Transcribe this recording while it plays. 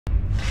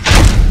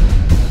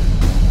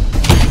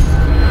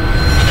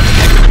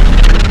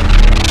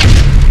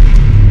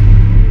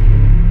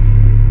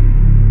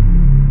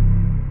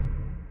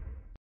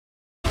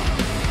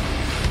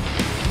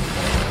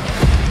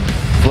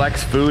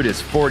Flex Food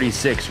is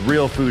 46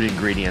 real food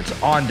ingredients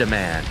on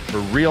demand for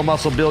real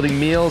muscle building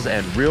meals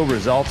and real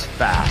results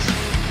fast.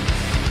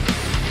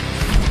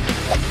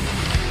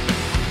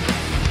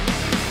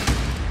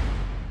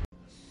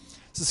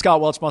 This is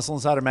Scott Welch, Muscle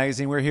Insider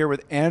Magazine. We're here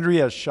with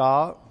Andrea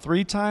Shaw,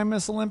 three-time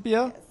Miss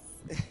Olympia.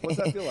 What's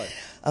that feel like?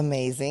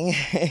 Amazing.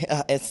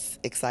 It's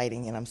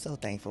exciting, and I'm so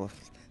thankful.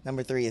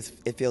 Number 3 is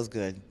it feels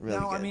good, really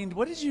good. Now, I mean,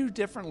 what did you do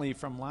differently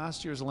from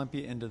last year's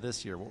Olympia into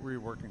this year? What were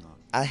you working on?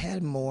 I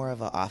had more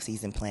of an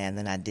off-season plan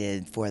than I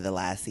did for the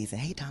last season.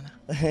 Hey,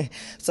 Donna.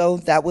 So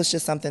that was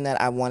just something that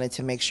I wanted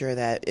to make sure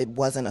that it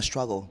wasn't a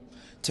struggle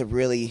to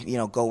really,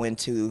 go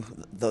into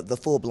the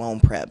full-blown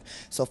prep.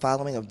 So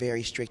following a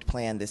very strict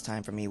plan this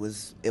time for me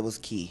was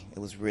key. It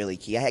was really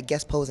key. I had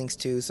guest posings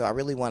too, so I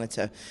really wanted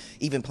to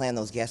even plan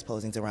those guest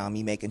posings around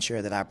me, making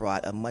sure that I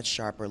brought a much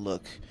sharper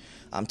look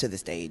to the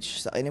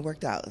stage. So, and it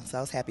worked out, so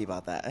I was happy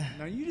about that.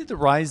 Now, you did the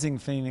Rising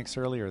Phoenix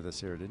earlier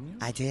this year, didn't you?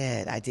 I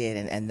did,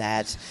 and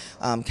that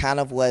kind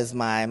of was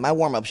my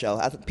warm-up show.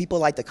 People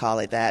like to call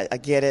it that. I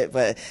get it,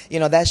 but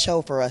that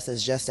show for us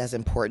is just as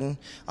important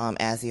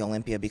as the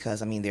Olympia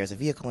because, I mean, there's a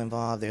vehicle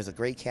involved, there's a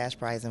great cash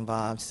prize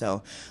involved,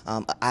 so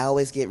I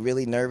always get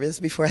really nervous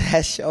before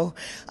that show,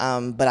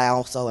 but I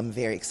also am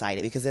very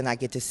excited because then I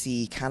get to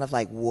see kind of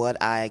like what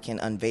I can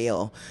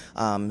unveil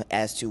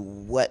as to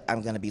what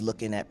I'm going to be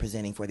looking at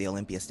presenting for the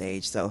Olympia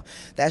stage. So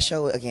that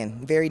show, again,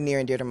 very near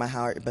and dear to my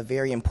heart, but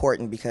very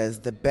important because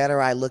the better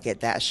I look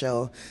at that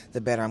show, the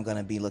better I'm going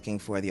to be looking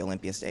for the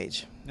Olympia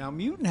stage. Now,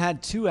 Mutant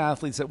had 2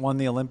 athletes that won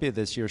the Olympia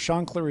this year,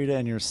 Sean Clarita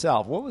and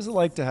yourself. What was it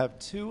like to have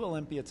 2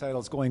 Olympia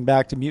titles going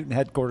back to Mutant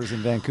headquarters in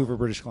Vancouver,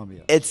 British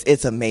Columbia?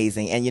 It's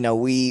amazing. And,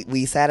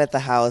 we sat at the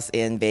house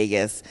in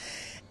Vegas,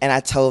 and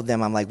I told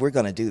them, I'm like, we're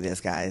going to do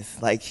this, guys.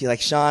 Like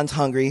Sean's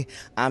hungry.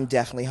 I'm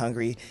definitely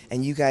hungry.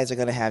 And you guys are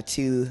going to have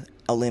 2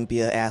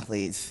 Olympia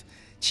athletes,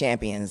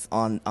 champions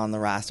on the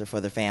roster for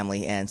the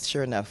family. And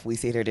sure enough, we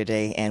sit here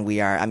today and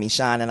we are. I mean,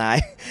 Sean and I,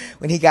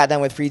 when he got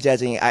done with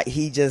prejudging,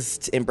 he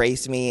just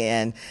embraced me,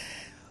 and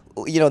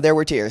there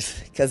were tears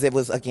because it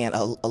was, again,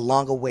 a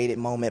long-awaited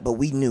moment, but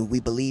we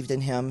believed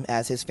in him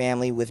as his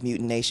family with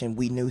Mutant Nation.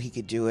 We knew he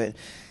could do it.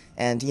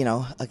 And,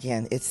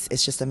 again,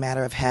 it's just a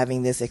matter of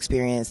having this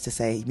experience to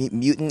say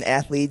Mutant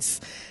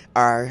athletes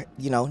are,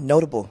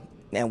 notable.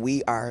 And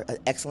we are an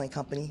excellent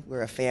company.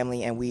 We're a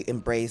family, and we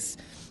embrace,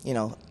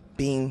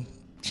 being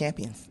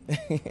champions.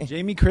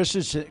 Jamie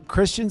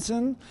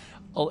Christensen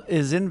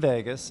is in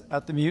Vegas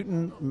at the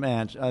Mutant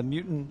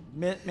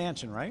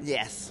Mansion, right?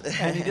 Yes.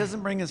 And he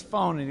doesn't bring his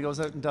phone, and he goes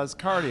out and does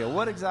cardio.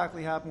 What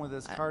exactly happened with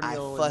his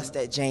cardio? I fussed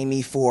at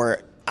Jamie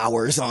for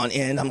hours on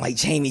end. I'm like,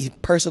 Jamie,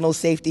 personal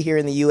safety here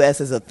in the U.S.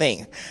 is a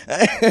thing.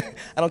 I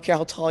don't care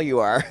how tall you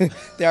are.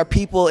 There are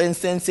people in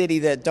Sin City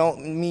that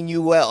don't mean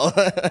you well.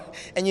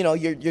 And,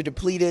 you're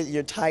depleted,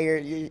 you're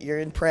tired, you're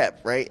in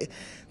prep, right?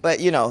 But,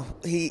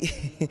 he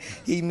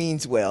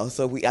means well.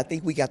 So I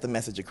think we got the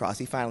message across.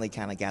 He finally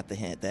kind of got the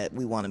hint that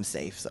we want him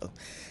safe. So,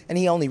 and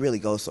he only really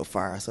goes so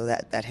far, so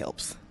that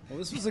helps. Well,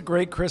 this was a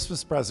great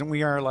Christmas present.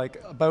 We are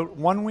like about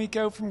 1 week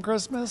out from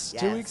Christmas,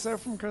 yes, 2 weeks out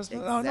from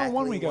Christmas. Exactly, oh, no,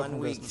 1 week out 1 from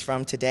week Christmas.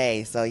 from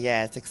today. So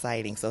yeah, it's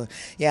exciting. So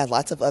yeah,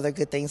 lots of other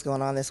good things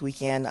going on this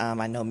weekend.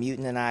 I know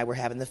Mutant and I, we're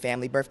having the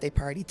family birthday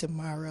party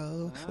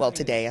tomorrow. Nice. Well,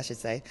 today I should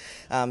say.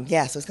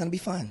 Yeah, so it's going to be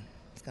fun.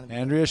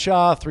 Andrea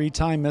Shaw,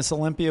 3-time Miss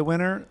Olympia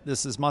winner.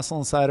 This is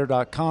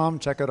MuscleInsider.com.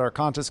 Check out our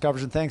contest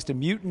coverage, and thanks to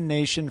Mutant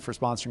Nation for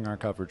sponsoring our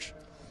coverage.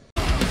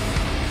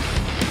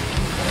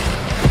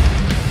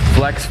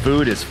 Flex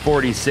Food is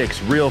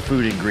 46 real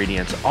food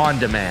ingredients on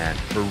demand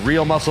for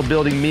real muscle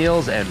building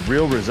meals and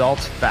real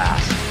results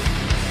fast.